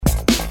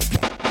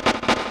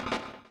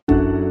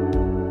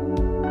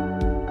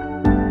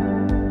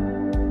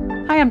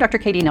Dr.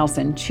 Katie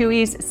Nelson,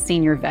 Chewy's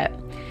senior vet.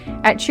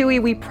 At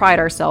Chewy, we pride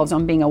ourselves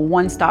on being a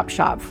one-stop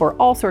shop for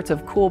all sorts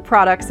of cool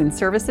products and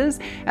services,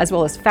 as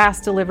well as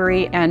fast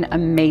delivery and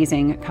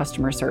amazing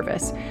customer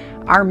service.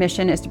 Our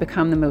mission is to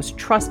become the most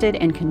trusted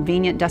and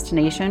convenient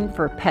destination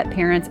for pet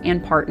parents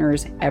and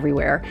partners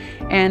everywhere.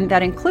 And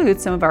that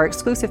includes some of our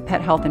exclusive pet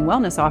health and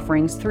wellness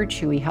offerings through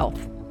Chewy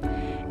Health.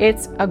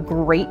 It's a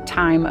great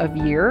time of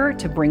year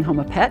to bring home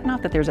a pet,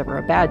 not that there's ever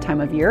a bad time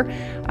of year,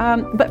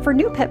 but for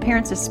new pet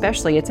parents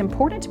especially, it's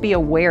important to be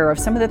aware of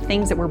some of the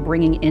things that we're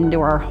bringing into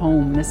our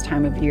home this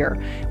time of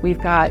year. We've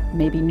got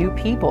maybe new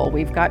people,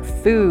 we've got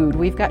food,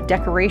 we've got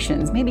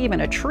decorations, maybe even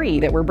a tree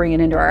that we're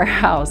bringing into our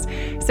house.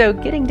 So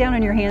getting down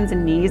on your hands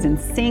and knees and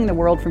seeing the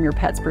world from your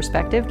pet's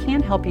perspective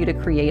can help you to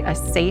create a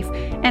safe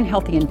and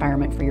healthy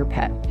environment for your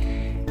pet.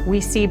 We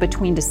see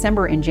between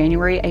December and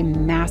January a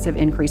massive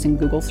increase in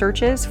Google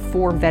searches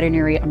for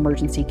veterinary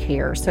emergency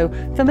care. So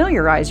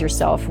familiarize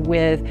yourself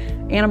with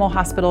animal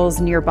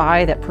hospitals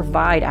nearby that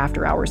provide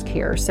after-hours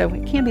care. So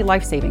it can be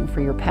life-saving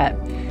for your pet.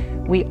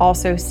 We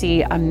also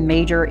see a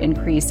major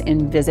increase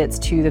in visits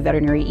to the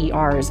veterinary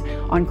ERs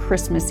on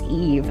Christmas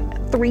Eve,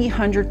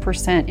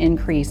 300%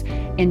 increase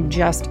in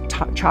just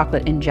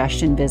chocolate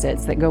ingestion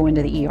visits that go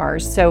into the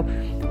ERs. So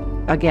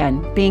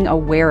again, being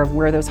aware of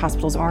where those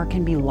hospitals are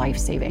can be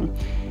life-saving.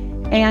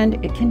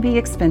 And it can be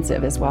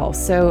expensive as well.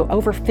 So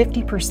over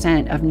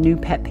 50% of new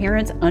pet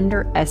parents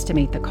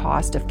underestimate the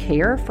cost of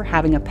care for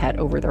having a pet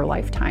over their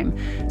lifetime.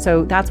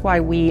 So that's why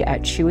we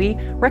at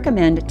Chewy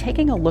recommend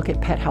taking a look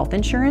at pet health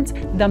insurance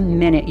the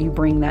minute you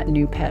bring that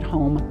new pet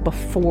home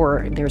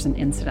before there's an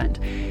incident.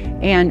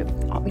 And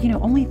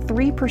only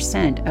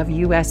 3% of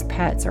US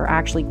pets are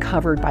actually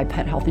covered by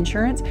pet health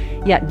insurance,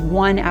 yet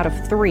 1 out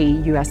of 3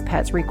 US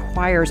pets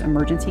requires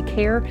emergency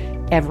care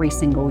every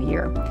single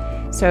year.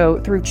 So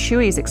through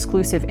Chewy's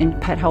exclusive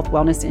pet health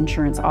wellness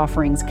insurance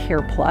offerings,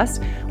 Care Plus,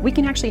 we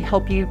can actually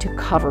help you to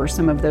cover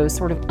some of those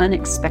sort of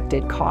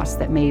unexpected costs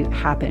that may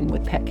happen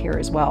with pet care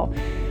as well.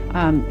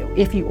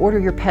 If you order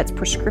your pet's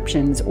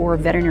prescriptions or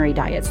veterinary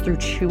diets through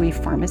Chewy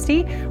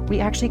Pharmacy,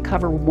 we actually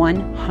cover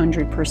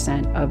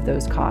 100% of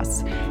those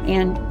costs.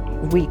 And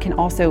we can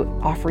also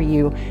offer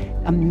you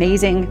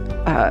amazing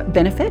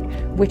benefit,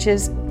 which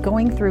is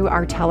going through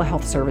our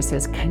telehealth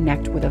services,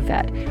 Connect with a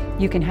Vet.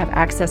 You can have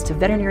access to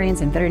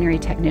veterinarians and veterinary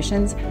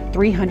technicians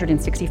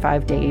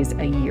 365 days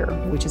a year,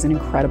 which is an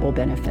incredible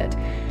benefit.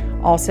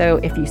 Also,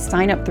 if you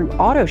sign up through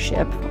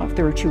AutoShip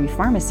through Chewy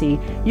Pharmacy,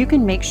 you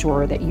can make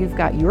sure that you've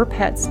got your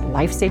pet's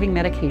life-saving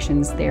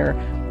medications there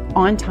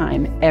on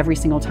time every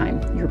single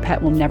time. Your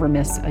pet will never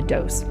miss a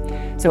dose.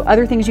 So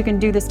other things you can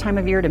do this time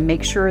of year to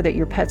make sure that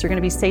your pets are going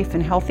to be safe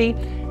and healthy: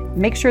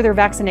 make sure their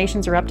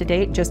vaccinations are up to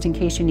date just in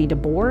case you need to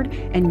board,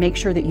 and make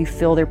sure that you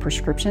fill their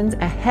prescriptions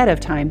ahead of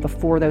time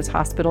before those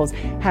hospitals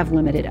have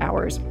limited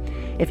hours.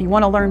 If you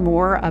want to learn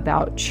more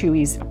about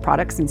Chewy's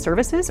products and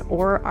services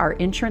or our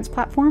insurance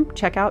platform,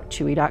 check out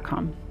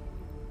chewy.com.